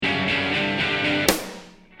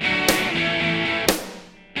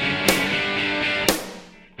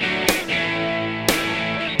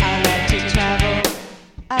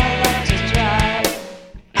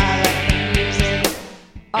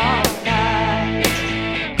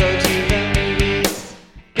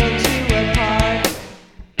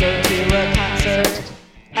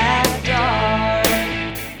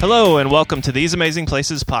Hello and welcome to These Amazing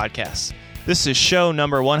Places podcast. This is show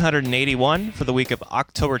number 181 for the week of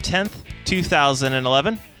October 10th,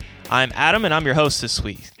 2011. I'm Adam and I'm your host this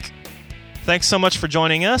week. Thanks so much for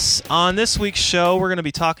joining us. On this week's show, we're going to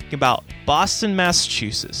be talking about Boston,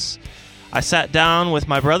 Massachusetts. I sat down with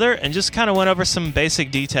my brother and just kind of went over some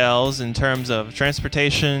basic details in terms of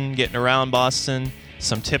transportation, getting around Boston,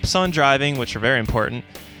 some tips on driving, which are very important,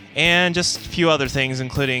 and just a few other things,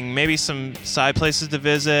 including maybe some side places to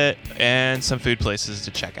visit and some food places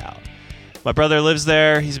to check out. My brother lives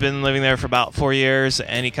there. He's been living there for about 4 years,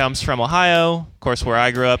 and he comes from Ohio, of course, where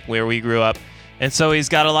I grew up, where we grew up. And so he's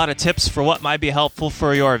got a lot of tips for what might be helpful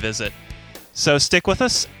for your visit. So stick with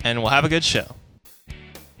us, and we'll have a good show.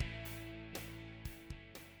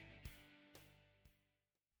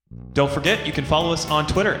 Don't forget, you can follow us on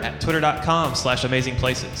Twitter at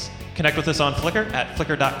twitter.com/amazingplaces. Connect with us on Flickr at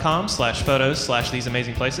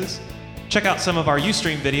flickr.com/photos/theseamazingplaces. Check out some of our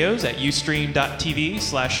Ustream videos at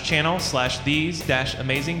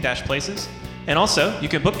ustream.tv/channel/these-amazing-places. And also, you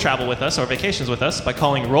can book travel with us or vacations with us by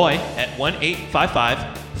calling Roy at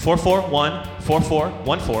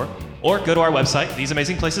 1-855-441-4414 or go to our website,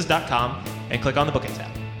 theseamazingplaces.com, and click on the booking tab.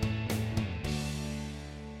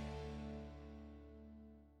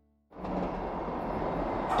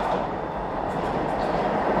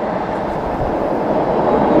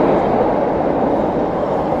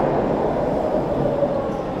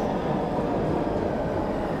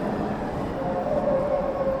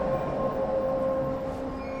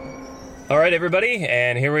 All right, everybody,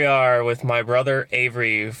 and here we are with my brother,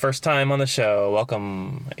 Avery. First time on the show.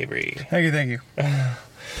 Welcome, Avery. Thank you.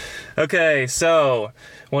 Okay, so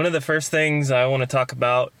one of the first things I want to talk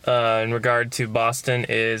about in regard to Boston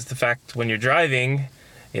is the fact when you're driving,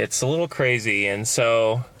 it's a little crazy, and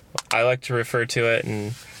so I like to refer to it,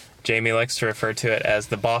 and Jamie likes to refer to it as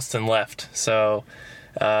the Boston left. So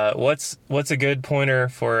what's a good pointer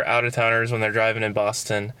for out-of-towners when they're driving in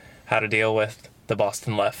Boston, how to deal with the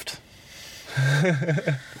Boston left?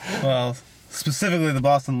 Well, specifically the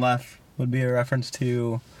Boston left would be a reference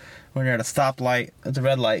to when you're at a stoplight, it's a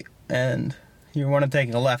red light, and you want to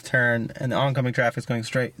take a left turn, and the oncoming traffic is going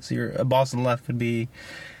straight. So a Boston left would be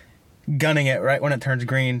gunning it right when it turns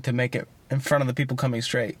green to make it in front of the people coming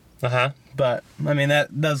straight. Uh-huh. But, I mean,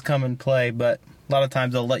 that does come in play, but a lot of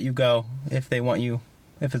times they'll let you go if they want you,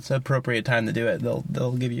 if it's an appropriate time to do it.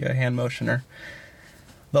 They'll give you a hand motion, or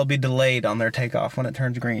they'll be delayed on their takeoff when it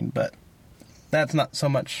turns green, but that's not so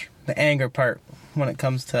much the anger part when it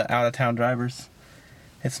comes to out-of-town drivers.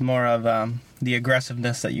 It's more of the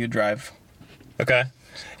aggressiveness that you drive. Okay.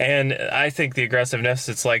 And I think the aggressiveness,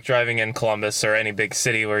 it's like driving in Columbus or any big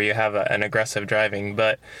city where you have an aggressive driving.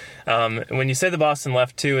 But when you say the Boston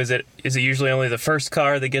left, too, is it usually only the first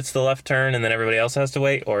car that gets the left turn and then everybody else has to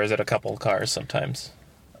wait? Or is it a couple cars sometimes?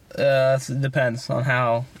 It depends on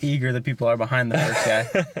how eager the people are behind the first guy.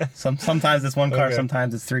 Sometimes it's one car, okay.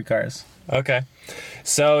 Sometimes it's three cars. Okay.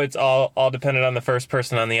 So it's all dependent on the first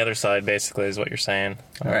person on the other side, basically, is what you're saying.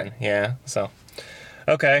 All right. Yeah, so.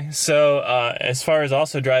 Okay, so as far as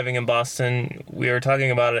also driving in Boston, we were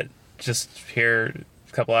talking about it just here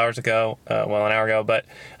a couple hours ago, an hour ago, but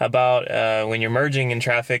about when you're merging in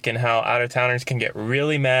traffic and how out-of-towners can get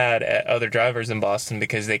really mad at other drivers in Boston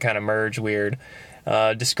because they kind of merge weird.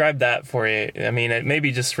 Describe that for you. I mean, it may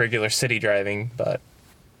be just regular city driving, but...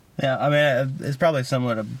 Yeah, I mean, it's probably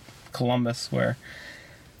similar to Columbus, where,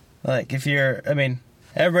 like,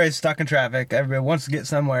 everybody's stuck in traffic, everybody wants to get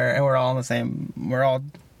somewhere, and we're all in the same, we're all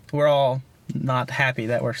not happy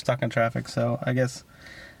that we're stuck in traffic. So I guess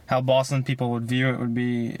how Boston people would view it would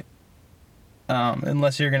be,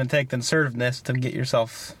 unless you're going to take the assertiveness to get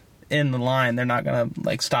yourself in the line, they're not going to,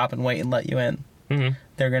 like, stop and wait and let you in. Mm-hmm.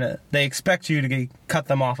 They expect you to cut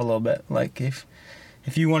them off a little bit. Like, if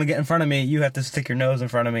you want to get in front of me, you have to stick your nose in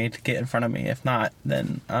front of me to get in front of me. If not,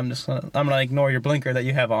 then I'm gonna ignore your blinker that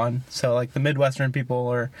you have on. So, like, the Midwestern people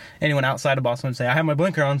or anyone outside of Boston would say, I have my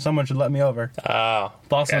blinker on, someone should let me over. Oh.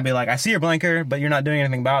 Boston would be like, I see your blinker, but you're not doing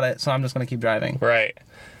anything about it, so I'm just going to keep driving. Right.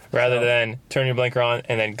 Rather than turn your blinker on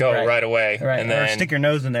and then go right away. Right. And then... Or stick your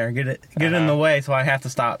nose in there and get it in the way, so I have to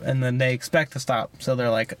stop. And then they expect to stop. So they're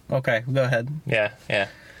like, okay, go ahead. Yeah.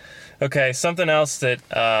 Okay, something else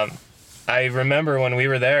that... I remember when we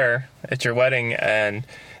were there at your wedding, and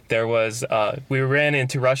there was we ran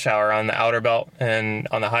into rush hour on the outer belt and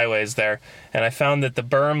on the highways there, and I found that the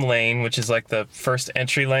berm lane, which is like the first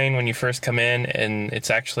entry lane when you first come in, and it's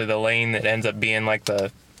actually the lane that ends up being like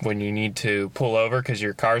when you need to pull over because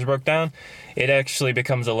your car's broke down, it actually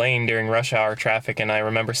becomes a lane during rush hour traffic. And I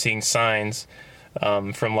remember seeing signs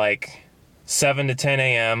from like 7 to 10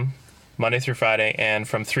 a.m. Monday through Friday, and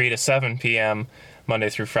from 3 to 7 p.m. Monday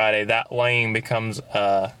through Friday, that lane becomes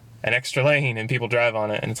an extra lane and people drive on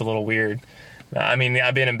it, and it's a little weird. I mean,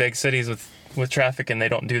 I've been in big cities with traffic and they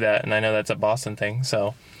don't do that, and I know that's a Boston thing.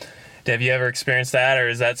 So have you ever experienced that, or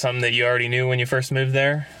is that something that you already knew when you first moved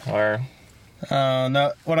there? Or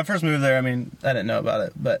No, when I first moved there, I mean, I didn't know about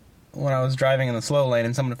it, but when I was driving in the slow lane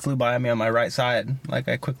and someone flew by me on my right side, like,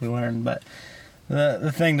 I quickly learned. But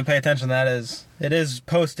the thing to pay attention to that is it is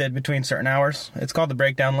posted between certain hours. It's called the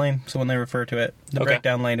breakdown lane, so when they refer to it, the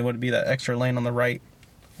breakdown lane, it would be that extra lane on the right,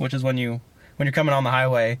 which is when you're coming on the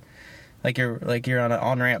highway, like you're on an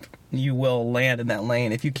on-ramp, you will land in that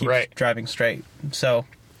lane if you keep driving straight. So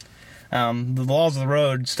the laws of the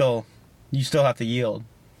road you still have to yield.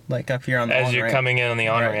 Like if you're on the as on-ramp. You're coming in on the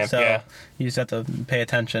on-ramp, right, so yeah. You just have to pay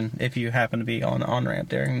attention if you happen to be on the on-ramp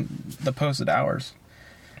during the posted hours.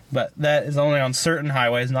 But that is only on certain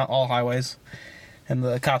highways, not all highways. And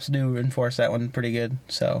the cops do enforce that one pretty good.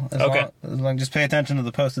 So as long just pay attention to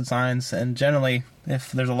the posted signs. And generally,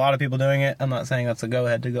 if there's a lot of people doing it, I'm not saying that's a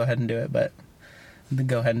go-ahead to go ahead and do it, but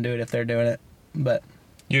go ahead and do it if they're doing it. But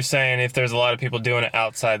you're saying if there's a lot of people doing it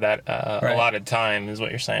outside that allotted time is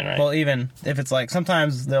what you're saying, right? Well, even if it's like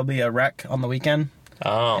sometimes there'll be a wreck on the weekend,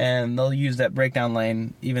 and they'll use that breakdown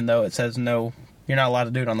lane even though it says no, you're not allowed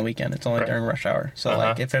to do it on the weekend. It's only during rush hour. So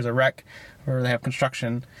like if there's a wreck or they have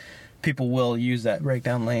construction, people will use that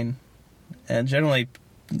breakdown lane. And generally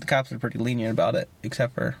the cops are pretty lenient about it,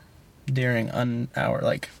 except for during hour.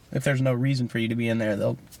 Like if there's no reason for you to be in there,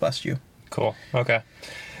 they'll bust you. Cool. Okay.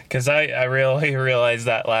 Because I really realized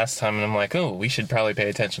that last time, and I'm like, oh, we should probably pay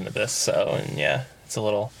attention to this. So, and yeah, it's a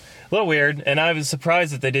little weird. And I was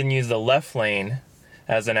surprised that they didn't use the left lane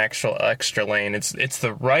as an actual extra lane. It's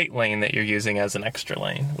the right lane that you're using as an extra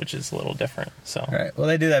lane, which is a little different. So right. Well,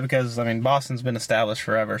 they do that because I mean Boston's been established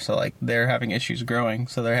forever, so like they're having issues growing,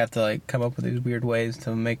 so they have to like come up with these weird ways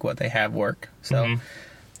to make what they have work. So.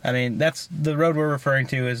 I mean, that's the road we're referring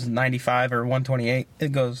to is 95 or 128.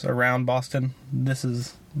 It goes around Boston. This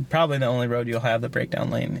is probably the only road you'll have the breakdown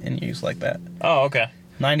lane in use like that. Oh, okay.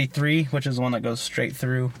 93, which is the one that goes straight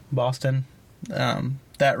through Boston.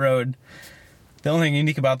 That road, the only thing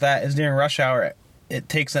unique about that is during rush hour, it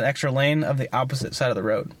takes an extra lane of the opposite side of the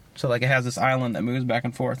road. So, like, it has this island that moves back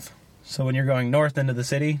and forth. So when you're going north into the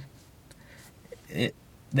city,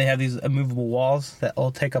 they have these immovable walls that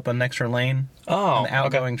will take up an extra lane on the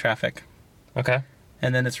outgoing traffic. Okay.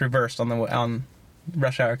 And then it's reversed on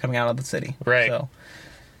rush hour coming out of the city. Right. So,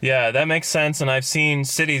 yeah, that makes sense. And I've seen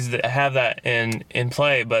cities that have that in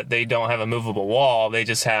play, but they don't have a movable wall. They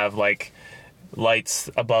just have like lights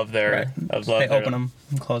above their. Right. They open them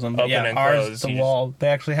and close them. But yeah, ours, the wall. They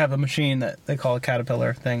actually have a machine that they call a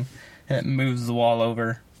Caterpillar thing, and it moves the wall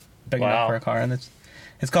over big enough for a car, and it's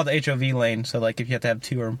called the HOV lane, so like if you have to have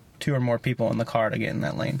two or more people in the car to get in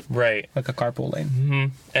that lane. Right. Like a carpool lane. Mm-hmm.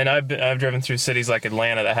 And I've driven through cities like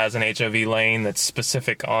Atlanta that has an HOV lane that's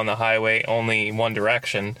specific on the highway, only one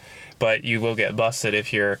direction, but you will get busted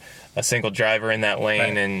if you're a single driver in that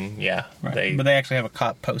lane, and but they actually have a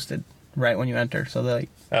cop posted right when you enter, so they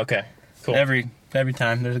okay, cool. Every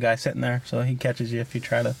time there's a guy sitting there, so he catches you if you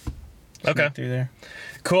try to sneak through there.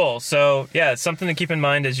 Cool. So, yeah, it's something to keep in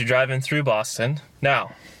mind as you're driving through Boston.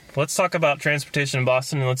 Now, let's talk about transportation in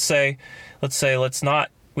Boston. And we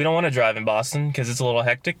don't want to drive in Boston because it's a little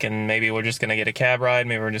hectic, and maybe we're just going to get a cab ride.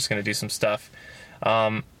 Maybe we're just going to do some stuff.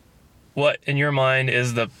 What, in your mind,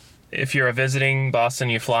 is if you're visiting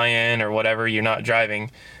Boston, you fly in or whatever, you're not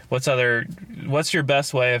driving, what's your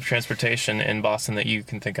best way of transportation in Boston that you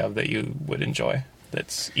can think of that you would enjoy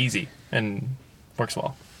that's easy and works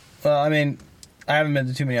well? Well, I mean, I haven't been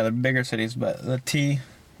to too many other bigger cities, but the T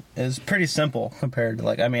is pretty simple compared to,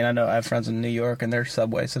 like, I mean, I know I have friends in New York and their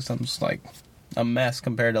subway system's like a mess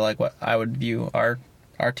compared to like what I would view our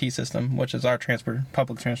T system, which is our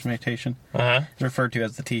public transportation. It's referred to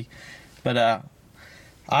as the T. But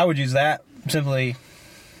I would use that simply.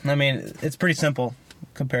 I mean, it's pretty simple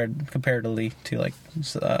comparatively to like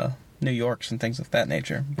New York's and things of that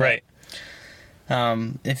nature. But, right.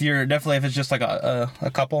 If it's just like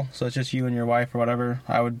a couple, so it's just you and your wife or whatever,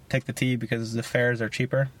 I would take the T because the fares are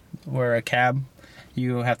cheaper. Where a cab,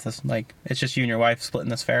 you have to it's just you and your wife splitting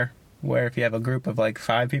this fare. Where if you have a group of like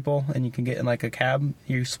 5 people and you can get in like a cab,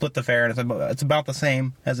 you split the fare and it's about the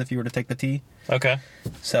same as if you were to take the T. Okay.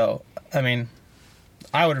 So, I mean,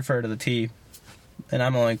 I would refer to the T, and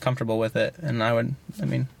I'm only comfortable with it, and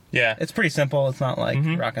yeah, it's pretty simple. It's not like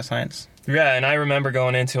rocket science. Yeah, and I remember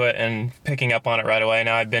going into it and picking up on it right away.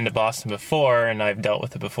 Now, I've been to Boston before, and I've dealt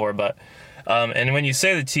with it before, but and when you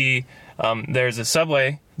say the T, there's a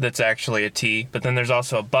subway that's actually a T, but then there's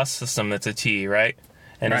also a bus system that's a T, right?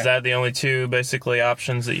 And is that the only two basically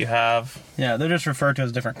options that you have? Yeah, they're just referred to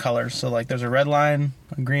as different colors. So like there's a red line,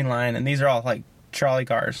 a green line, and these are all like trolley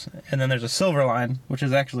cars. And then there's a silver line, which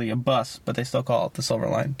is actually a bus, but they still call it the silver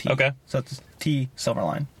line T. Okay. So it's T silver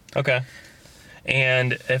line. Okay.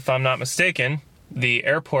 And if I'm not mistaken, the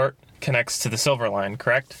airport connects to the silver line,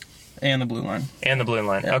 correct? And the blue line. And the blue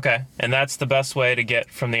line. Yeah. Okay. And that's the best way to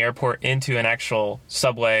get from the airport into an actual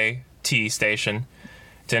subway T station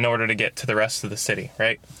in order to get to the rest of the city,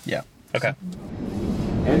 right? Yeah. Okay.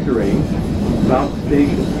 Entering South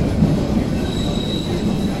Station.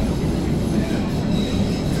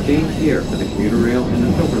 Change here for the commuter rail and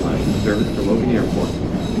the silver line service to Logan Airport.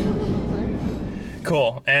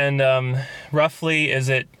 Cool. And roughly, is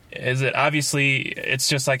it obviously it's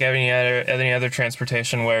just like any other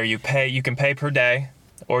transportation where you can pay per day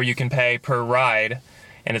or you can pay per ride,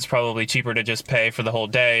 and it's probably cheaper to just pay for the whole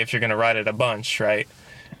day if you're going to ride it a bunch, right?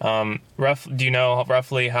 Do you know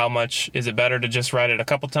roughly how much is it better to just ride it a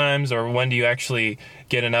couple times, or when do you actually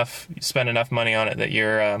spend enough money on it that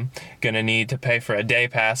you're going to need to pay for a day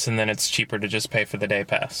pass, and then it's cheaper to just pay for the day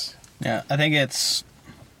pass? Yeah, I think it's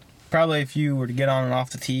probably if you were to get on and off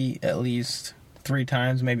the T at least 3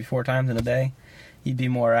 times, maybe 4 times in a day, you'd be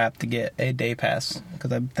more apt to get a day pass.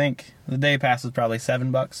 Because I think the day pass is probably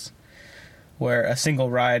 $7, where a single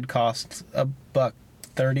ride costs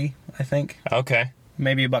 $1.30, I think. Okay.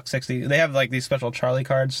 Maybe $1.60. They have like these special Charlie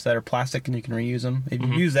cards that are plastic and you can reuse them. If you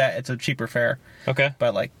use that, it's a cheaper fare. Okay. By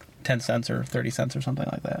like 10 cents or 30 cents or something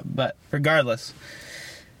like that. But regardless,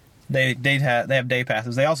 they have day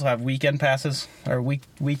passes. They also have weekend passes or week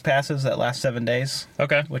passes that last 7 days.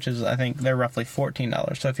 Okay. Which is, I think, they're roughly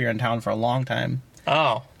 $14. So if you're in town for a long time,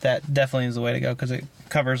 that definitely is the way to go because it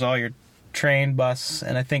covers all your train, bus,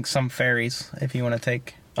 and I think some ferries if you want to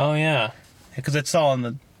take. Oh yeah. Because it's all in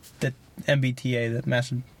the MBTA, the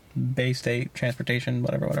Mass Bay State Transportation,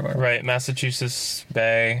 whatever. Right, Massachusetts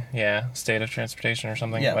Bay, State of Transportation or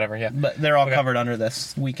something, whatever, yeah. But they're all covered under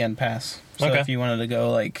this weekend pass. So if you wanted to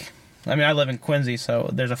go, I live in Quincy,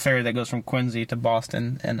 so there's a ferry that goes from Quincy to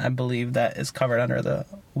Boston, and I believe that is covered under the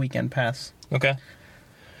weekend pass. Okay.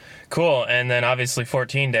 Cool, and then obviously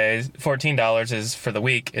 $14 is for the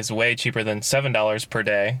week is way cheaper than $7 per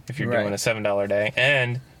day if you're doing a $7 day,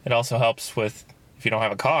 and it also helps with if you don't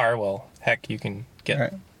have a car, well, heck, you can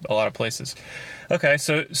get a lot of places. Okay,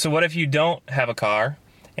 so what if you don't have a car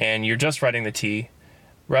and you're just riding the T?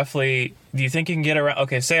 Roughly, do you think you can get around?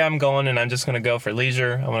 Okay, say I'm going and I'm just going to go for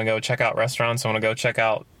leisure. I want to go check out restaurants. I want to go check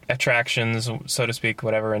out attractions, so to speak,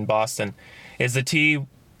 whatever, in Boston. Is the T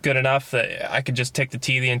good enough that I could just take the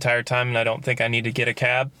T the entire time and I don't think I need to get a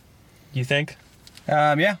cab? You think?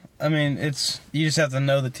 Yeah. I mean, you just have to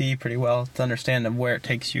know the T pretty well to understand where it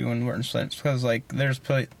takes you and where it's because there's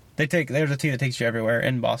a T that takes you everywhere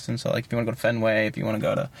in Boston. So if you want to go to Fenway, if you want to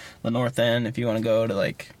go to the North End, if you want to go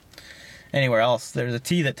to anywhere else, there's a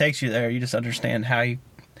T that takes you there. You just understand how you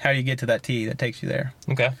get to that T that takes you there.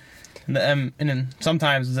 Okay. And then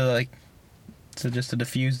sometimes just to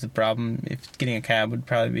diffuse the problem, if getting a cab would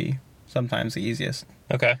probably be sometimes the easiest.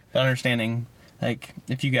 Okay. But understanding.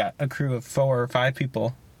 If you got a crew of 4 or 5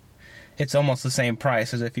 people, it's almost the same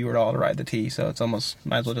price as if you were all to ride the T. So it's almost,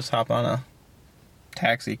 might as well just hop on a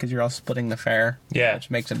taxi because you're all splitting the fare. Yeah. Which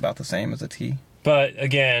makes it about the same as a T. But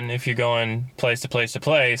again, if you're going place to place to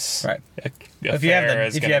place, right? If you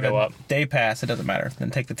have a day pass, it doesn't matter. Then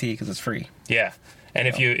take the T because it's free. Yeah. And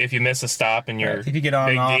if you miss a stop and you're if you get on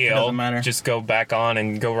big and off, deal, it doesn't matter. Just go back on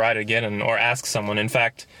and go ride again, or ask someone. In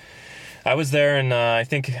fact, I was there and I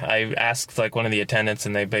think I asked one of the attendants,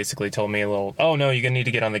 and they basically told me you're gonna need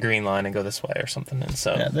to get on the green line and go this way or something. And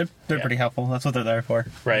so they're pretty helpful. That's what they're there for.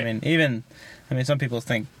 Right. I mean, some people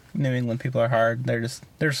think New England people are hard.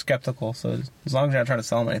 They're skeptical. So as long as you're not trying to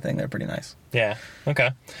sell them anything, they're pretty nice. Yeah.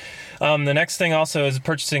 Okay. The next thing also is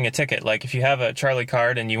purchasing a ticket. Like if you have a Charlie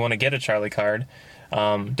card and you want to get a Charlie card,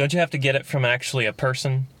 don't you have to get it from actually a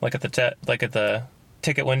person? Like at the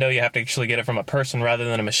ticket window, you have to actually get it from a person rather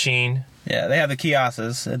than a machine. Yeah, they have the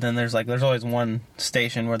kiosks, and then there's always one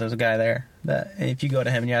station where there's a guy there that if you go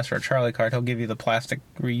to him and you ask for a Charlie card, he'll give you the plastic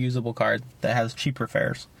reusable card that has cheaper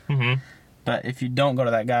fares. Mm-hmm. But if you don't go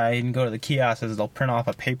to that guy and go to the kiosks, they'll print off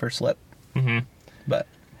a paper slip. Mm-hmm.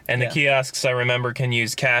 And the kiosks, I remember, can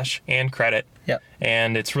use cash and credit. Yep.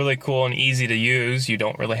 And it's really cool and easy to use. You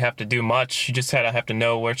don't really have to do much. You just have to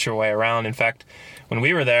know which your way around. In fact, when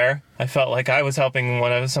we were there, I felt like I was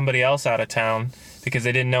helping somebody else out of town because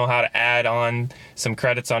they didn't know how to add on some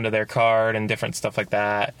credits onto their card and different stuff like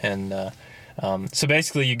that. And so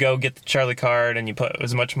basically you go get the Charlie card and you put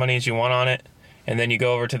as much money as you want on it. And then you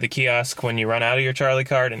go over to the kiosk when you run out of your Charlie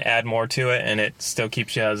card and add more to it, and it still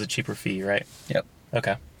keeps you as a cheaper fee, right? Yep.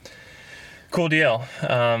 Okay. Cool deal.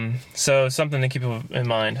 So something to keep in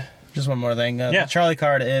mind. Just one more thing. Yeah. The Charlie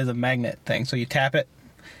card is a magnet thing, so you tap it.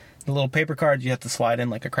 The little paper cards you have to slide in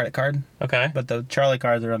like a credit card, Okay. but the Charlie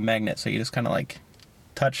cards are a magnet, so you just kind of like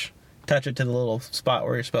touch it to the little spot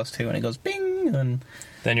where you're supposed to, and it goes bing, and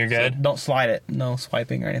Then you're so good. don't slide it. No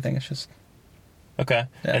swiping or anything. It's just Okay.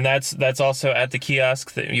 Yeah. And that's also at the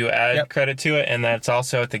kiosk that you add Yep. credit to it, and that's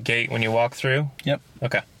also at the gate when you walk through. yep.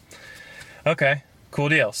 Okay. Cool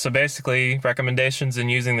deal. So basically, recommendations in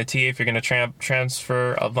using the T if you're going to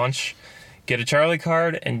transfer a bunch. Get a Charlie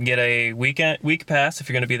card and get a week pass if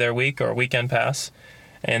you're going to be there a week, or a weekend pass.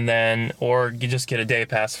 And then, or you just get a day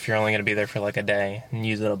pass if you're only going to be there for like a day and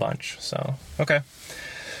use it a bunch. So, okay.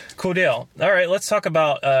 Cool deal. All right, let's talk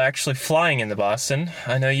about actually flying into Boston.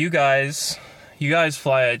 I know you guys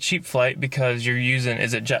fly a cheap flight because you're using,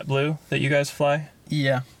 is it JetBlue that you guys fly?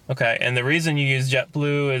 Yeah. Okay, and the reason you use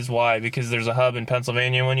JetBlue is why? Because there's a hub in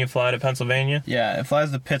Pennsylvania when you fly to Pennsylvania? Yeah, it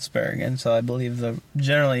flies to Pittsburgh, and so I believe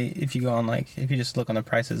generally if you go on if you just look on the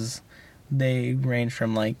prices, they range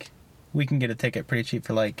from we can get a ticket pretty cheap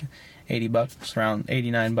for like $80, around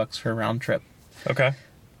 $89 for a round trip. Okay.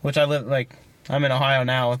 Which I'm in Ohio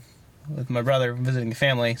now with my brother visiting the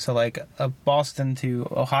family, so a Boston to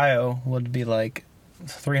Ohio would be like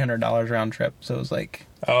 $300 round trip. So it was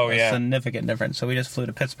a significant difference. So we just flew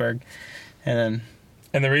to Pittsburgh, and then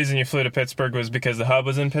And the reason you flew to Pittsburgh was because the hub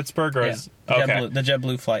was in Pittsburgh, or is okay? the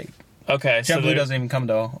JetBlue flight. Okay, so JetBlue doesn't even come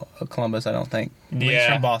to Columbus, I don't think. At least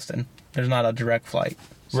Yeah. from Boston. There's not a direct flight.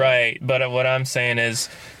 Right, but what I'm saying is,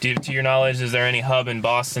 to your knowledge, is there any hub in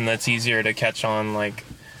Boston that's easier to catch on,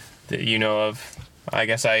 that you know of? I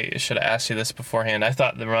guess I should have asked you this beforehand. I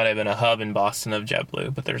thought there might have been a hub in Boston of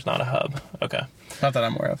JetBlue, but there's not a hub. Okay. Not that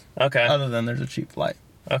I'm aware of. Okay. Other than there's a cheap flight.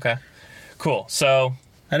 Okay. Cool. So,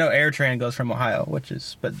 I know AirTran goes from Ohio, but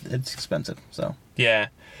it's expensive, so. yeah.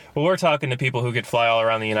 Well, we're talking to people who could fly all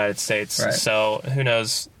around the United States, Right. so who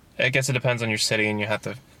knows? I guess it depends on your city, and you have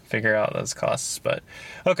to figure out those costs. But,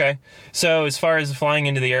 okay. So, as far as flying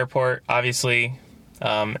into the airport, obviously,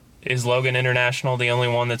 is Logan International the only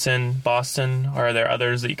one that's in Boston? Or are there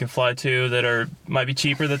others that you can fly to that might be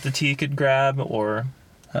cheaper that the T could grab, or...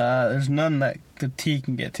 There's none that the T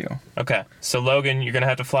can get to. Okay, so Logan, you're going to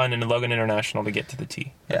have to fly into Logan International to get to the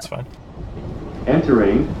T. That's Yeah. fine.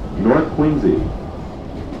 Entering North Quincy.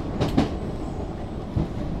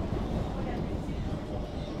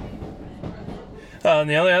 And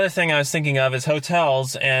the only other thing I was thinking of is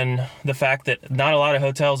hotels, and the fact that not a lot of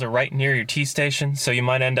hotels are right near your T station, so you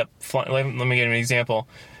might end up flying. Let me give you an example.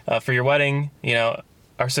 For your wedding,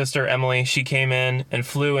 our sister Emily, she came in and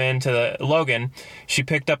flew into Logan. She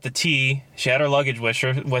picked up the T. She had her luggage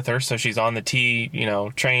with her, so she's on the T,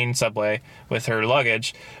 train, subway with her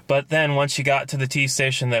luggage. But then once she got to the T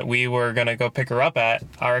station that we were going to go pick her up at,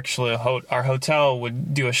 our hotel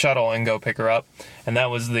would do a shuttle and go pick her up. And that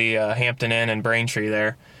was the Hampton Inn in Braintree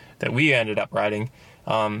there that we ended up riding.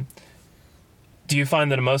 Do you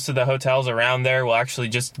find that most of the hotels around there will actually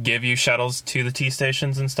just give you shuttles to the T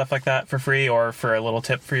stations and stuff like that for free, or for a little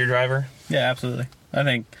tip for your driver? Yeah, absolutely. I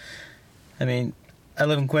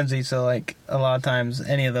live in Quincy, so a lot of times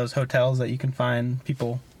any of those hotels that you can find,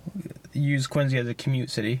 people use Quincy as a commute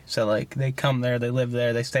city. So they come there, they live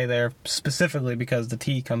there, they stay there specifically because the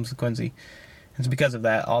T comes to Quincy. It's because of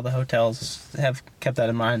that all the hotels have kept that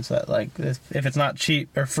in mind, so that if it's not cheap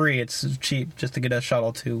or free, it's cheap just to get a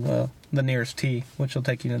shuttle to the nearest T, which will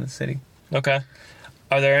take you to the city. Okay.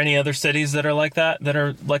 Are there any other cities that are like that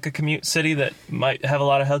are like a commute city that might have a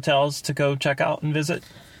lot of hotels to go check out and visit?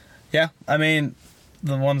 Yeah, the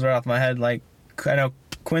ones right off my head, I know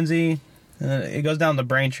Quincy, it goes down to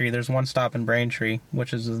Braintree. There's one stop in Braintree,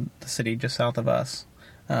 which is the city just south of us.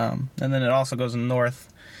 And then it also goes north.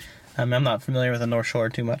 I'm not familiar with the North Shore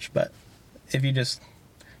too much, but if you just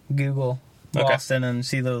Google Boston and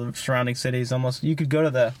see the surrounding cities, you could go to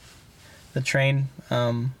the train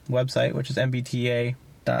website, which is mbta.org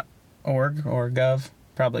or gov,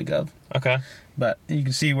 probably gov. Okay. But you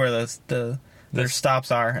can see where their stops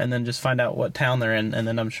are, and then just find out what town they're in, and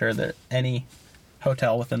then I'm sure that any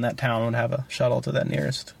hotel within that town would have a shuttle to that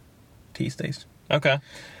nearest T station. Okay.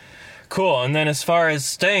 Cool. And then as far as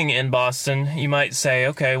staying in Boston, you might say,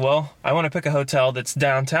 okay, well, I want to pick a hotel that's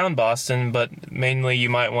downtown Boston, but mainly you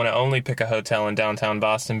might want to only pick a hotel in downtown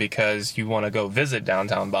Boston because you want to go visit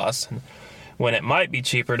downtown Boston, when it might be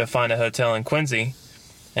cheaper to find a hotel in Quincy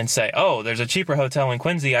and say, oh, there's a cheaper hotel in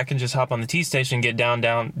Quincy. I can just hop on the T station, get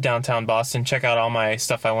downtown Boston, check out all my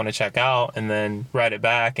stuff I want to check out, and then ride it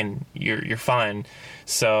back, and you're fine.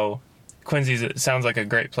 So Quincy's, it sounds like a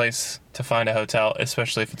great place to find a hotel,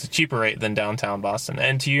 especially if it's a cheaper rate than downtown Boston.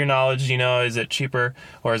 And to your knowledge, is it cheaper,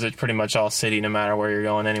 or is it pretty much all city no matter where you're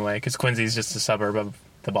going anyway? Because Quincy's just a suburb of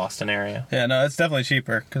the Boston area. Yeah, no, it's definitely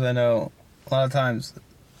cheaper because I know a lot of times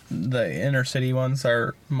the inner city ones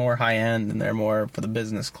are more high end and they're more for the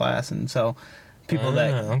business class, and so people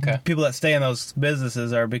that stay in those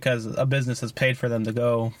businesses are because a business has paid for them to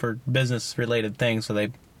go for business related things, so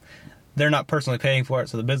they're not personally paying for it,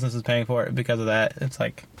 so the business is paying for it. Because of that, it's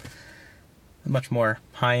like much more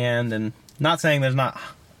high end. And not saying there's not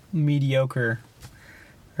mediocre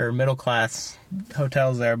or middle class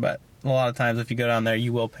hotels there, but a lot of times if you go down there,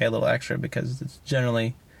 you will pay a little extra because it's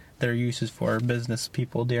generally their uses for business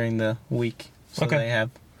people during the week, so they have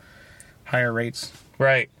higher rates.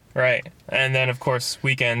 Right. And then of course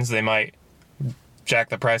weekends they might jack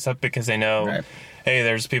the price up because they know, hey,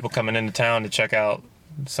 there's people coming into town to check out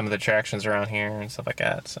some of the attractions around here and stuff like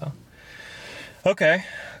that. So, okay,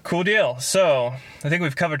 cool deal. So I think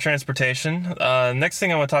we've covered transportation. Next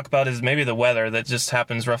thing I want to talk about is maybe the weather that just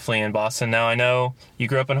happens roughly in Boston. Now, I know you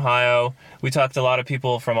grew up in Ohio. We talked to a lot of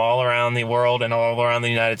people from all around the world and all around the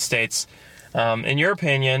United States. In your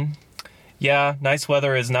opinion, yeah, nice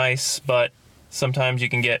weather is nice, but sometimes you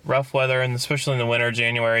can get rough weather, and especially in the winter.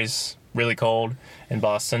 January's really cold in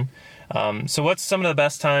Boston. So what's some of the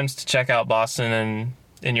best times to check out Boston, and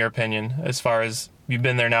in your opinion, as far as you've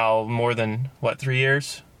been there now more than, 3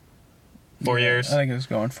 years? 4 years? I think it was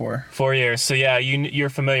going 4. 4 years. So yeah, you're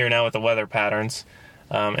familiar now with the weather patterns.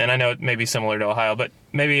 And I know it may be similar to Ohio, but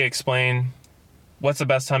maybe explain what's the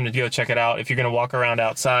best time to go check it out if you're going to walk around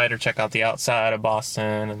outside or check out the outside of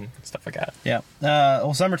Boston and stuff like that. Yeah.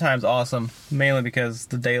 Well, summertime's awesome, mainly because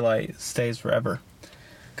the daylight stays forever.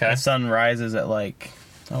 Okay. The sun rises at I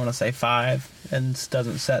want to say 5 and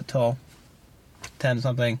doesn't set till 10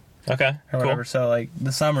 something. Okay. Or whatever. Cool. So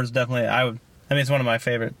the summer's definitely, it's one of my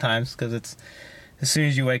favorite times because it's, as soon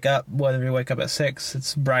as you wake up, whether you wake up at 6,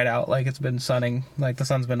 it's bright out, it's been sunning, the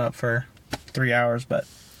sun's been up for 3 hours. But,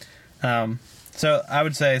 so I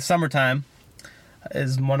would say summertime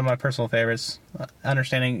is one of my personal favorites.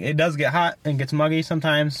 Understanding it does get hot and gets muggy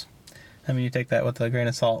sometimes. I mean, you take that with a grain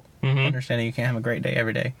of salt. Mm-hmm. Understanding you can't have a great day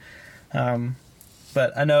every day.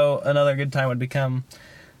 But I know another good time would become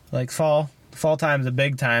fall. Fall time's a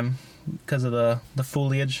big time because of the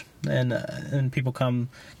foliage, and people come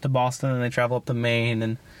to Boston and they travel up to Maine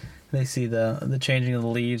and they see the changing of the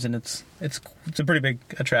leaves, and it's a pretty big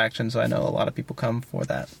attraction. So I know a lot of people come for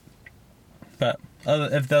that. But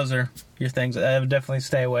if those are your things, I would definitely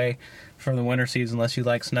stay away from the winter season unless you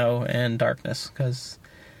like snow and darkness, because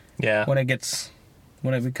when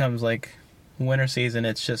it becomes winter season,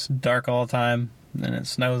 it's just dark all the time and it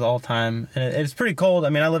snows all the time, and it's pretty cold. I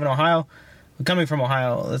mean, I live in Ohio. Coming from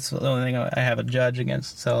Ohio, that's the only thing I have a judge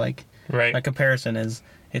against. So my comparison is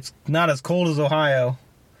it's not as cold as Ohio,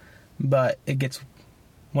 but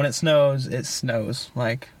when it snows, it snows.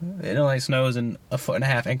 It only snows in 1.5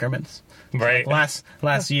 foot increments. Right.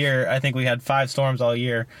 Last year, I think we had 5 storms all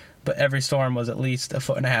year, but every storm was at least 1.5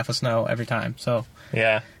 foot of snow every time. So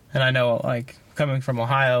yeah. And I know coming from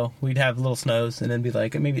Ohio, we'd have little snows and then be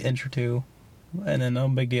maybe an inch or 2, and then no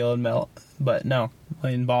big deal, it'd melt. But no,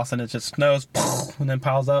 in Boston, it just snows and then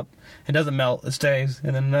piles up. It doesn't melt, it stays,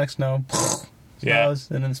 and then the next snow snows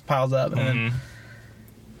and then it piles up. And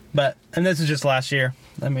then, and this is just last year.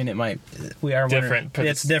 I mean, we are different.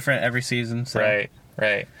 It's different every season. So.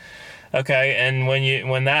 Right. Okay, and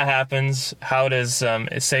when that happens, how does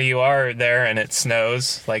say you are there and it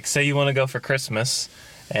snows? Say you want to go for Christmas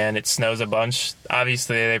and it snows a bunch.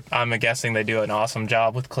 Obviously, I'm guessing they do an awesome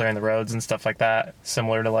job with clearing the roads and stuff like that,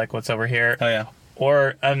 similar to what's over here. Oh yeah.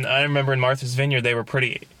 Or I remember in Martha's Vineyard, they were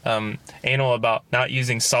pretty anal about not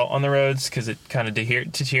using salt on the roads because it kind of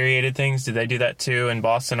deteriorated things. Did they do that too in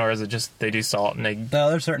Boston, or is it just they do salt and they? No,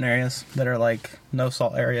 there's certain areas that are no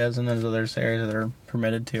salt areas, and there's other areas that are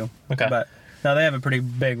permitted to. Okay. But now they have a pretty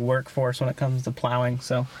big workforce when it comes to plowing.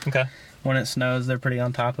 So okay. When it snows, they're pretty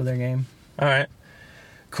on top of their game. All right.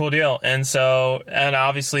 Cool deal. And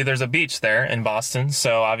obviously there's a beach there in Boston.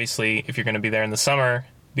 So obviously if you're going to be there in the summer,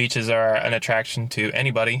 beaches are an attraction to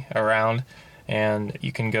anybody around, and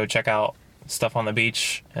you can go check out stuff on the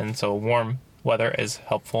beach. And so warm weather is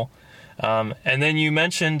helpful. And then you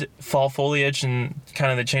mentioned fall foliage and kind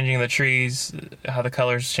of the changing of the trees, how the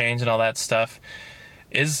colors change and all that stuff.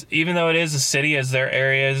 Even though it is a city, is there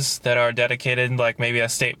areas that are dedicated, maybe a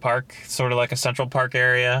state park, sort of like a Central Park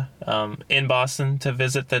area in Boston to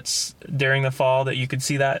visit that's during the fall that you could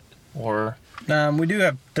see that? Or we do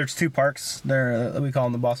have, there's 2 parks there, we call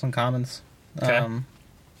them the Boston Commons. Okay.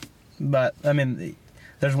 But I mean,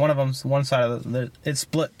 There's one of them. One side of it's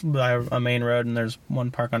split by a main road, and there's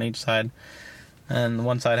one park on each side. And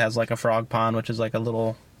one side has like a frog pond, which is like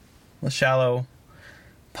a shallow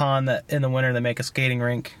pond that in the winter they make a skating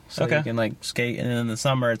rink, so you can like skate. And in the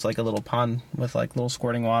summer, it's like a little pond with like little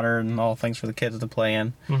squirting water and all things for the kids to play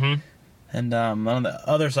in. Mm-hmm. And on the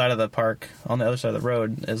other side of the park, on the other side of the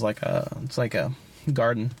road, is like a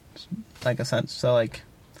garden, like a sense. So like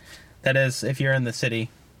that is, if you're in the city,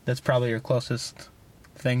 that's probably your closest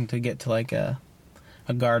thing to get to like a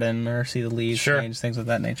garden or see the leaves change, things of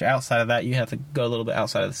that nature. Outside of that, you have to go a little bit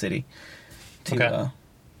outside of the city to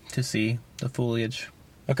see the foliage.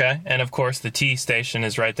 Okay, and of course the T station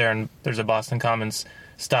is right there, and there's a Boston Commons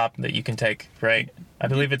stop that you can take, right? I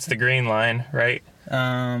believe it's the Green Line, right?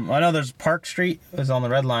 I know there's Park Street is on the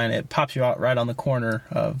Red Line. It pops you out right on the corner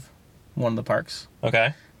of one of the parks.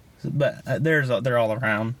 Okay. But they're all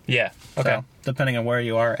around. Yeah. Okay. So, depending on where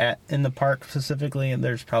you are at in the park specifically,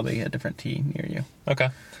 there's probably a different T near you. Okay.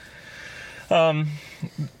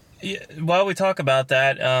 While we talk about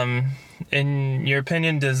that, in your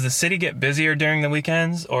opinion, does the city get busier during the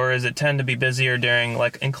weekends, or does it tend to be busier during,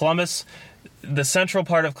 like in Columbus? The central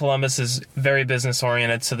part of Columbus is very business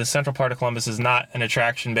oriented, so the central part of Columbus is not an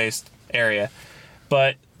attraction based area.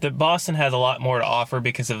 But Boston has a lot more to offer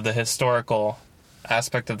because of the historical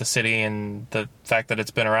aspect of the city and the fact that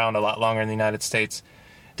it's been around a lot longer in the United States.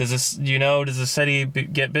 Does the city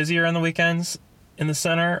get busier on the weekends in the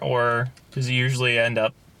center, or does it usually end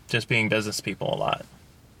up just being business people a lot?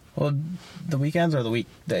 Well, the weekends or the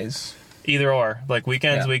weekdays? Either or, like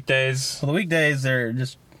weekends, weekdays. Well, the weekdays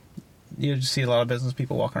you just see a lot of business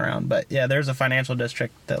people walking around. But yeah, there's a financial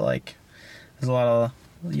district that like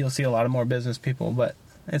you'll see a lot of more business people. But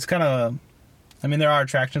it's kind of, there are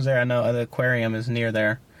attractions there. I know the aquarium is near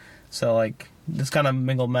there, so like it's kind of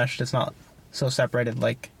mingled meshed. It's not so separated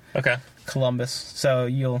like Columbus. So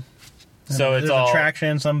there's all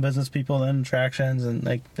attractions, some business people, then attractions, and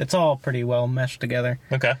like it's all pretty well meshed together.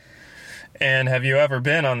 Okay. And have you ever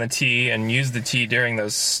been on the T and used the T during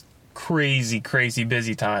those crazy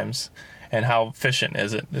busy times? And how efficient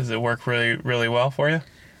is it? Does it work really, really well for you?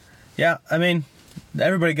 Yeah,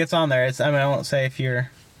 everybody gets on there. I won't say if you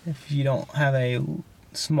don't have a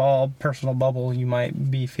small personal bubble, you might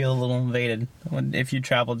feel a little invaded if you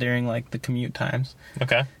travel during like the commute times.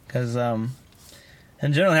 Okay. Because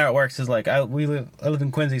and generally how it works is like I live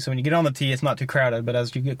in Quincy, so when you get on the T, it's not too crowded. But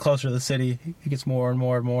as you get closer to the city, it gets more and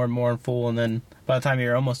more and more and more full, and then by the time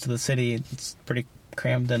you're almost to the city, it's pretty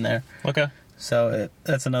crammed in there. Okay. So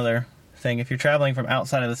that's another thing. If you're traveling from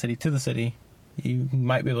outside of the city to the city, you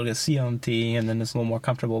might be able to get a seat on the T, and then it's a little more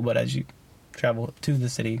comfortable. But as you travel to the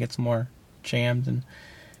city, it gets more jammed, and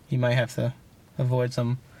you might have to avoid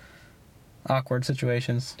some awkward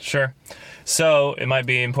situations. Sure. So it might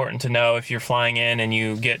be important to know if you're flying in and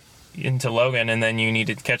you get into Logan and then you need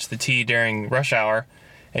to catch the T during rush hour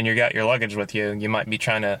and you got your luggage with you, you might be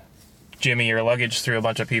trying to jimmy your luggage through a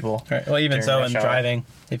bunch of people. Right. Well, even so, in driving,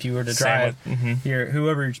 if you were to drive,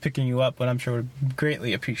 whoever's picking you up, what I'm sure would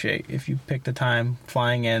greatly appreciate if you picked a time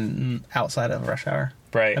flying in outside of rush hour.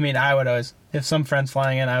 Right. I would always, if some friend's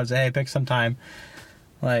flying in, I would say, hey, pick some time,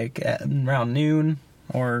 like at around noon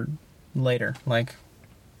or later, like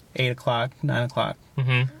 8 o'clock, 9 o'clock.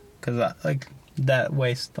 Because that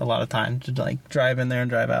wastes a lot of time to like drive in there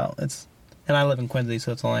and drive out. And I live in Quincy,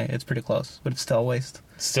 so it's pretty close, but it's still a waste.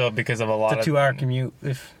 Still, because of a lot of... It's a 2-hour commute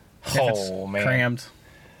if it's crammed.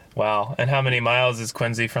 Wow. And how many miles is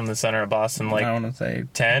Quincy from the center of Boston? Like, I want to say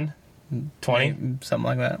 10? 20? Something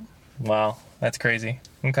like that. Wow. That's crazy.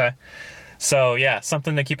 Okay. So, yeah,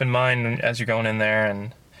 something to keep in mind as you're going in there.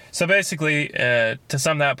 And so basically, to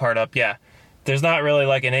sum that part up, yeah, there's not really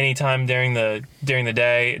like an any time during the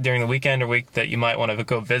day, during the weekend or week that you might want to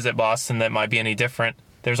go visit Boston that might be any different.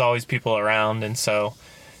 There's always people around, and so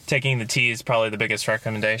taking the T is probably the biggest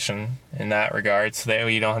recommendation in that regard, so that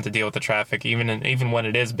way you don't have to deal with the traffic. Even when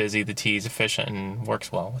it is busy, the T is efficient and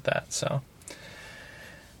works well with that. So,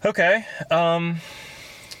 okay.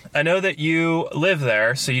 I know that you live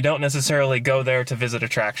there, so you don't necessarily go there to visit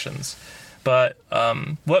attractions. But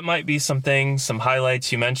what might be some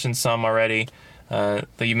highlights? You mentioned some already.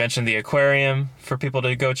 You mentioned the aquarium for people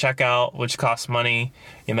to go check out, which costs money.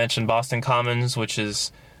 You mentioned Boston Commons, which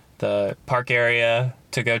is the park area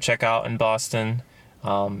to go check out in Boston.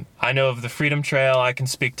 I know of the Freedom Trail. I can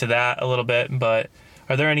speak to that a little bit, but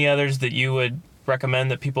are there any others that you would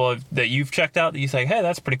recommend that you've checked out that you think, hey,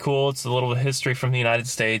 that's pretty cool? It's a little history from the United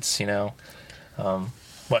States,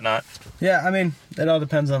 whatnot. Yeah, it all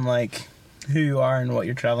depends on like who you are and what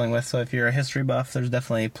you're traveling with. So if you're a history buff, there's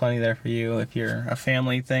definitely plenty there for you. If you're a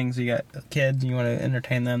family thing, so you got kids and you want to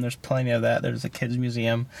entertain them, there's plenty of that. There's a kids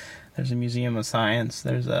museum. There's a museum of science.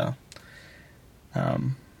 There's the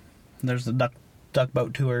duck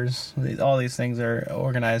boat tours. All these things are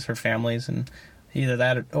organized for families, and either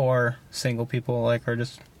that or single people, like, or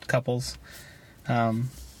just couples.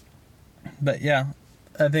 But yeah,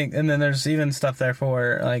 I think, and then there's even stuff there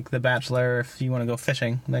for like The Bachelor if you want to go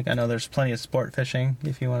fishing. Like, I know there's plenty of sport fishing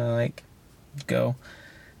if you want to like go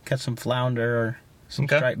catch some flounder or some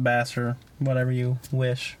striped bass or whatever you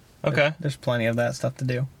wish. Okay. There's plenty of that stuff to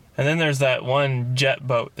do. And then there's that one jet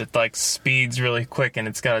boat that like speeds really quick and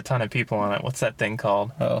it's got a ton of people on it. What's that thing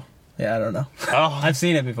called? Oh, yeah, I don't know. Oh, I've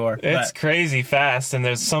seen it before. It's crazy fast, and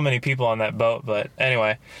there's so many people on that boat. But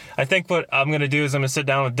anyway, I think what I'm going to do is I'm going to sit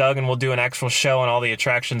down with Doug and we'll do an actual show on all the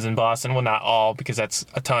attractions in Boston. Well, not all, because that's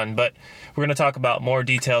a ton, but we're going to talk about more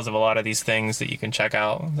details of a lot of these things that you can check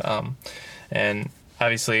out. And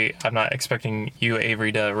obviously, I'm not expecting you,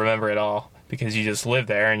 Avery, to remember it all, because you just live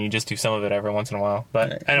there and you just do some of it every once in a while.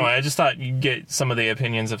 But anyway, I just thought you'd get some of the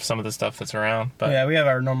opinions of some of the stuff that's around. But yeah, we have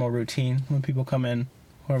our normal routine when people come in,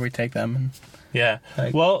 where we take them. And yeah.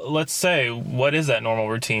 Well, let's say, what is that normal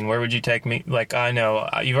routine? Where would you take me? Like, I know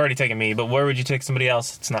you've already taken me, but where would you take somebody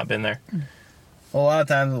else that's not been there? Well, a lot of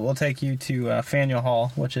times we'll take you to Faneuil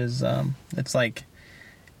Hall, which is it's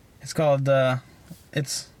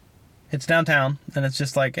downtown, and it's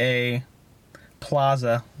just like a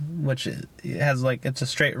plaza, which it has like, it's a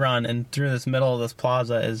straight run, and through this middle of this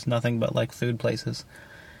plaza is nothing but like food places.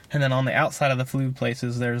 And then on the outside of the food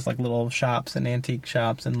places, there's like little shops and antique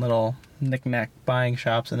shops and little knick-knack buying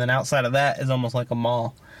shops. And then outside of that is almost like a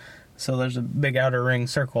mall. So there's a big outer ring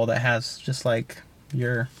circle that has just like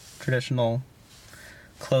your traditional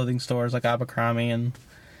clothing stores like Abercrombie and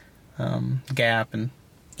Gap and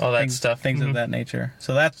all that stuff. Things of that nature.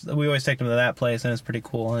 So we always take them to that place, and it's pretty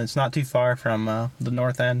cool. And it's not too far from the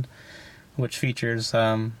North End, which features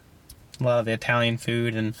a lot of the Italian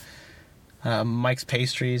food and Mike's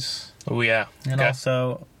Pastries. Oh, yeah. And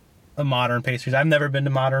also Modern Pastries. I've never been to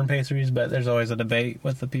Modern Pastries, but there's always a debate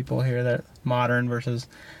with the people here that Modern versus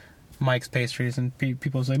Mike's Pastries. And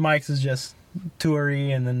people say Mike's is just toury,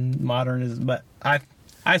 and then Modern is... But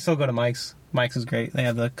I still go to Mike's. Mike's is great. They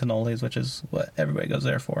have the cannolis, which is what everybody goes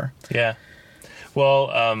there for. Yeah. Well,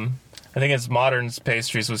 I think it's Modern's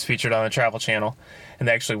Pastries was featured on the Travel Channel, and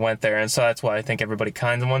they actually went there, and so that's why I think everybody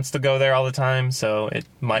kind of wants to go there all the time, so it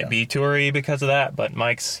might be toury because of that, but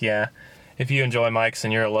Mike's, yeah. If you enjoy Mike's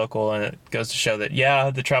and you're a local, and it goes to show that, yeah,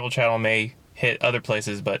 the Travel Channel may hit other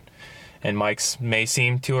places, and Mike's may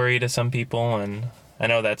seem toury to some people, and I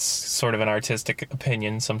know that's sort of an artistic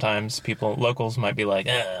opinion. Sometimes locals might be like,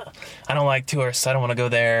 I don't like tourists, I don't want to go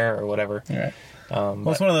there, or whatever. Right. Well,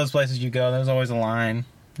 it's one of those places you go, there's always a line,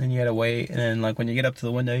 and you gotta wait, and then like when you get up to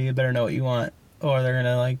the window, you better know what you want, or they're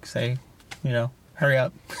gonna like say, hurry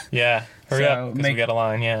up. Yeah, hurry up, because we got a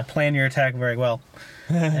line, yeah. Plan your attack very well.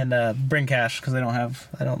 And bring cash, because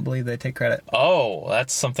I don't believe they take credit. Oh,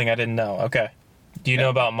 that's something I didn't know. Okay. Do you know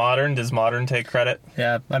about Modern? Does Modern take credit?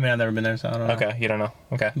 Yeah, I mean, I've never been there, so I don't know. Okay, you don't know.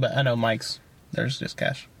 Okay. But I know Mike's, there's just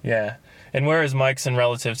cash. Yeah. And where is Mike's in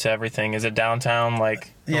relative to everything? Is it downtown,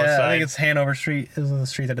 like, north side? I think it's Hanover Street is the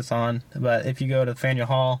street that it's on. But if you go to Faneuil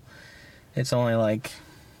Hall, it's only like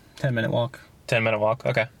 10-minute walk. 10-minute walk?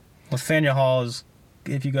 Okay. Well, Faneuil Hall is,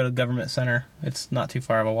 if you go to Government Center, it's not too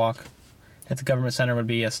far of a walk. At the Government Center would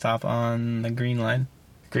be a stop on the Green Line.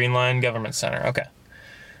 Green Line, Government Center. Okay.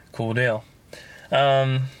 Cool deal.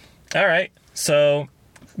 All right. So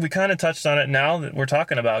we kind of touched on it now that we're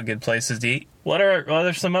talking about good places to eat. What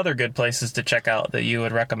are some other good places to check out that you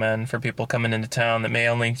would recommend for people coming into town that may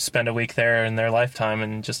only spend a week there in their lifetime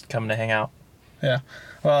and just come to hang out? Yeah.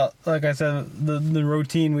 Well, like I said, the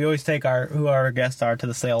routine, we always take who our guests are to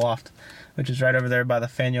the Sail Loft, which is right over there by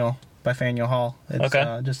Faneuil Hall. It's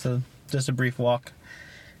okay. Just a brief walk.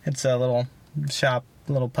 It's a little shop,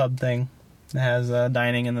 little pub thing. It has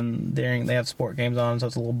dining, and then they have sport games on, so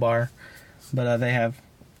it's a little bar. But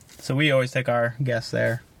so we always take our guests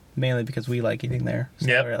there, mainly because we like eating there. So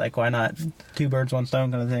we're like, why not? 2 birds, 1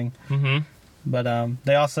 stone kind of thing. Mm-hmm. But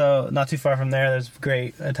they also, not too far from there, there's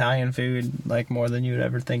great Italian food, like more than you'd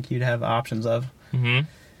ever think you'd have options of. Mm-hmm.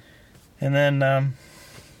 And then,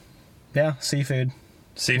 seafood.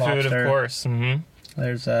 Seafood, lobster. Of course. Mm-hmm.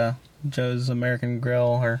 There's Joe's American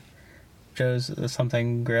Grill, or Joe's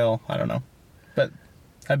something grill, I don't know. But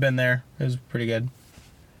I've been there. It was pretty good.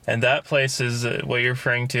 And that place is, what you're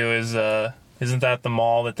referring to is, isn't that the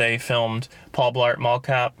mall that they filmed Paul Blart Mall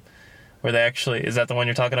Cop? Where they is that the one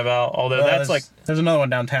you're talking about? Although there's another one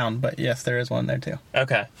downtown, but yes, there is one there too.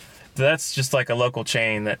 Okay. that's just like a local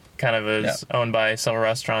chain that kind of is owned by several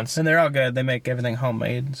restaurants. And they're all good. They make everything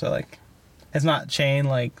homemade. So, like, it's not chain,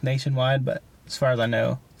 like, nationwide, but as far as I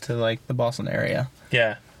know, to, like, the Boston area.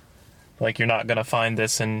 Yeah. Like, you're not going to find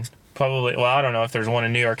this in probably... Well, I don't know if there's one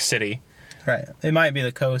in New York City. Right. It might be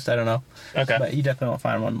the coast. I don't know. Okay. But you definitely won't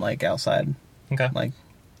find one, like, outside. Okay. Like,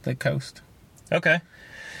 the coast. Okay.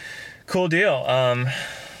 Cool deal.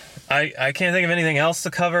 I can't think of anything else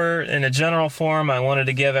to cover in a general form. I wanted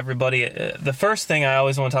to give everybody... the first thing I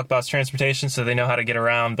always want to talk about is transportation, so they know how to get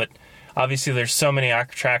around, but obviously there's so many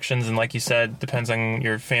attractions, and like you said, depends on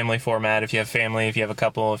your family format. If you have family, if you have a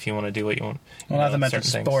couple, if you want to do what you want. Well, not to mention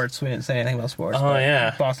sports. We didn't say anything about sports. Oh,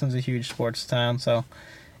 yeah. Boston's a huge sports town, so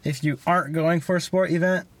if you aren't going for a sport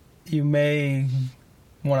event, you may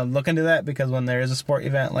want to look into that, because when there is a sport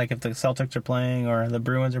event, like if the Celtics are playing or the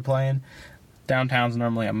Bruins are playing, downtown's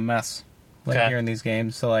normally a mess. Like here in these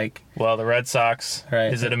games, so like... Well, the Red Sox,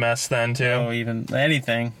 right. Is it a mess then, too? Oh, even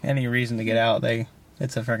anything, any reason to get out,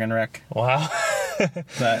 it's a freaking wreck. Wow.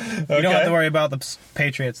 But you don't have to worry about the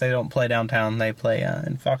Patriots. They don't play downtown. They play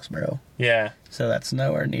in Foxborough. Yeah. So that's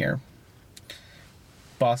nowhere near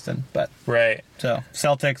Boston. But right. So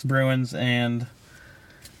Celtics, Bruins, and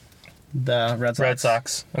the Red Sox. Red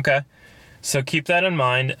Sox. Okay. So keep that in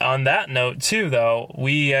mind. On that note, too, though,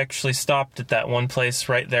 we actually stopped at that one place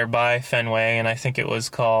right there by Fenway, and I think it was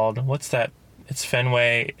called... What's that? It's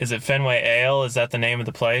Fenway... Is it Fenway Ale? Is that the name of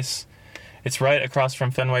the place? It's right across from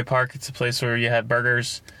Fenway Park. It's a place where you have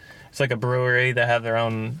burgers. It's like a brewery. They have their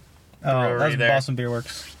own brewery that's there. Boston Beer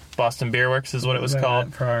Works. Boston Beer Works is what it was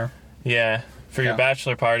called. For your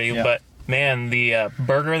bachelor party. Yeah. But, man, the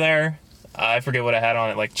burger there, I forget what I had on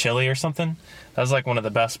it, like chili or something. That was like one of the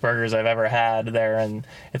best burgers I've ever had there, and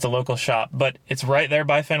it's a local shop. But it's right there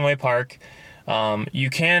by Fenway Park. You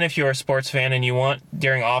can, if you're a sports fan and you want,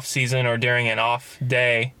 during off-season or during an off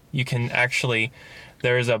day, you can actually...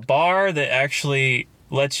 There's a bar that actually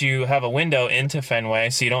lets you have a window into Fenway,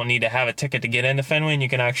 so you don't need to have a ticket to get into Fenway, and you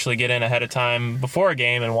can actually get in ahead of time before a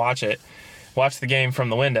game and watch the game from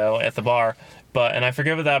the window at the bar. And I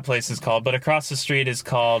forget what that place is called, but across the street is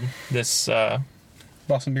called this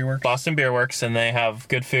Boston Beer Works. Boston Beer Works, and they have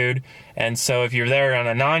good food. And so if you're there on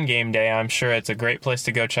a non-game day, I'm sure it's a great place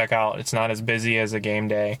to go check out. It's not as busy as a game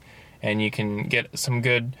day, and you can get some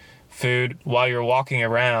good food while you're walking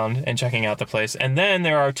around and checking out the place. And then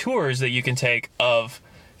there are tours that you can take of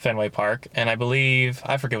Fenway Park, and I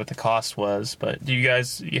forget what the cost was, but you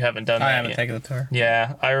haven't done that yet. I haven't taken the tour.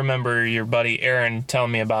 Yeah, I remember your buddy Aaron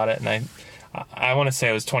telling me about it, and I want to say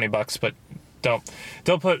it was $20, but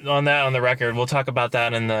don't put on that on the record. We'll talk about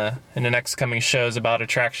that in the next coming shows about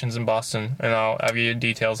attractions in Boston, and I'll give you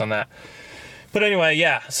details on that. But anyway,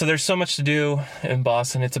 yeah, so there's so much to do in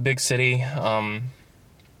Boston. It's a big city.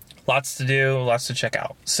 Lots to do, lots to check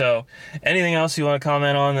out. So anything else you want to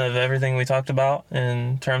comment on of everything we talked about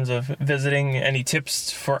in terms of visiting? Any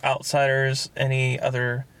tips for outsiders? Any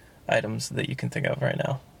other items that you can think of right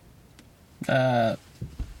now?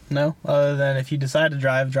 No, other than if you decide to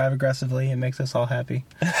drive aggressively. It makes us all happy.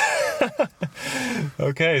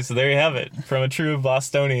 Okay, so there you have it from a true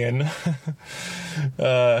Bostonian.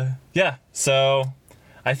 Yeah, so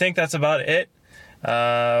I think that's about it.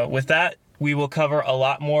 With that, we will cover a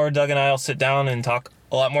lot more. Doug and I will sit down and talk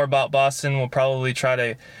a lot more about Boston. We'll probably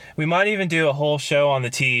we might even do a whole show on the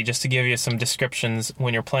T just to give you some descriptions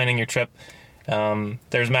when you're planning your trip.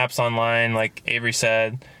 There's maps online, like Avery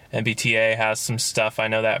said. MBTA has some stuff, I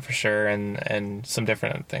know that for sure, and some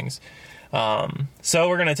different things. So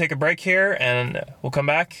we're going to take a break here, and we'll come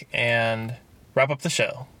back and wrap up the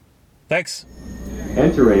show. Thanks.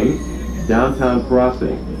 Entering Downtown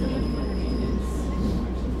Crossing.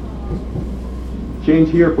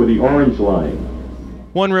 Change here for the Orange Line.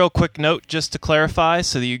 One real quick note just to clarify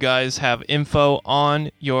so that you guys have info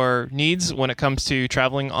on your needs when it comes to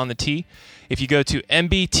traveling on the T. If you go to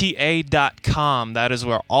mbta.com, that is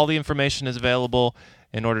where all the information is available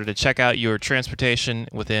in order to check out your transportation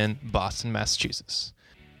within Boston, Massachusetts.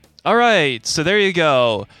 All right, so there you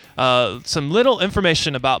go. Some little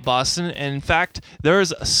information about Boston. And in fact,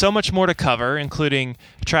 there's so much more to cover, including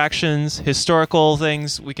attractions, historical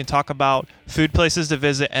things we can talk about, food places to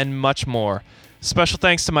visit, and much more. Special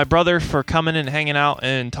thanks to my brother for coming and hanging out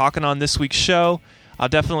and talking on this week's show. I'll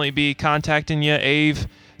definitely be contacting you, Ave,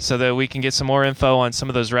 so that we can get some more info on some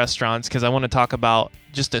of those restaurants, because I want to talk about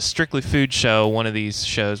just a strictly food show, one of these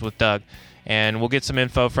shows with Doug. And we'll get some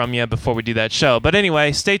info from you before we do that show. But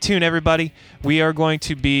anyway, stay tuned, everybody. We are going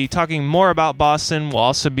to be talking more about Boston. We'll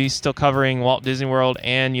also be still covering Walt Disney World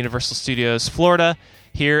and Universal Studios Florida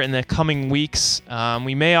here in the coming weeks.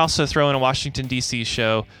 We may also throw in a Washington, D.C.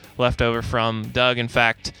 show left over from Doug. In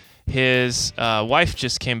fact, his wife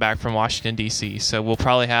just came back from Washington, D.C., so we'll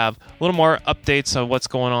probably have a little more updates on what's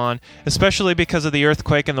going on, especially because of the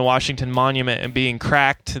earthquake and the Washington Monument and being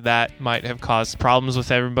cracked. That might have caused problems with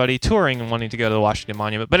everybody touring and wanting to go to the Washington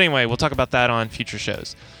Monument. But anyway, we'll talk about that on future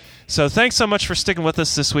shows. So thanks so much for sticking with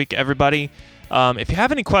us this week, everybody. If you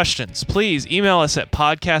have any questions, please email us at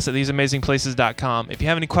podcast@theseamazingplaces.com. If you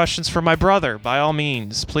have any questions for my brother, by all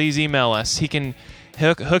means, please email us. He can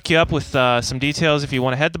hook you up with some details if you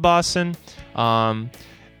want to head to Boston.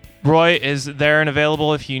 Roy is there and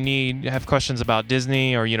available if you have questions about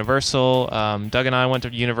Disney or Universal. Doug and I went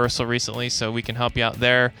to Universal recently, so we can help you out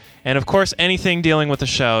there. And, of course, anything dealing with the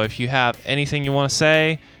show. If you have anything you want to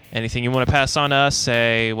say, anything you want to pass on to us,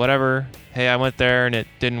 say whatever. Hey, I went there and it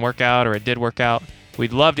didn't work out, or it did work out.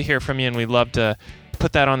 We'd love to hear from you, and we'd love to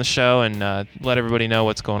put that on the show and let everybody know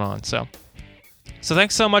what's going on. So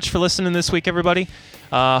thanks so much for listening this week, everybody.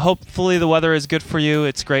 Hopefully the weather is good for you.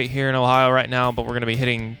 It's great here in Ohio right now, but we're going to be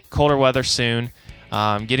hitting colder weather soon.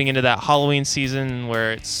 Getting into that Halloween season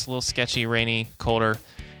where it's a little sketchy, rainy, colder,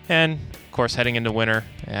 and, of course, heading into winter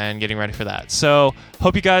and getting ready for that. So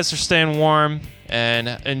hope you guys are staying warm and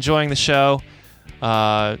enjoying the show.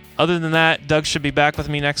 Other than that, Doug should be back with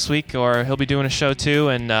me next week, or he'll be doing a show too,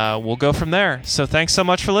 and we'll go from there. So thanks so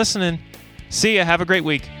much for listening. See ya. Have a great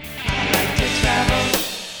week. I like to travel.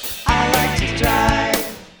 I like to drive.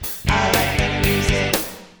 I like the music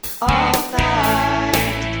all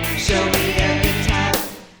night. Show me a good time.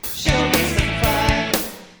 Show me some fun.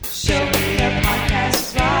 Show me a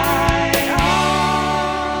podcast right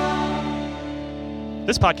on.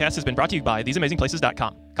 This podcast has been brought to you by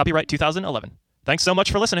TheseAmazingPlaces.com. Copyright 2011. Thanks so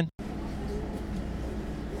much for listening.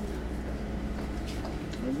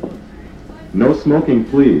 No smoking,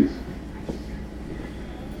 please.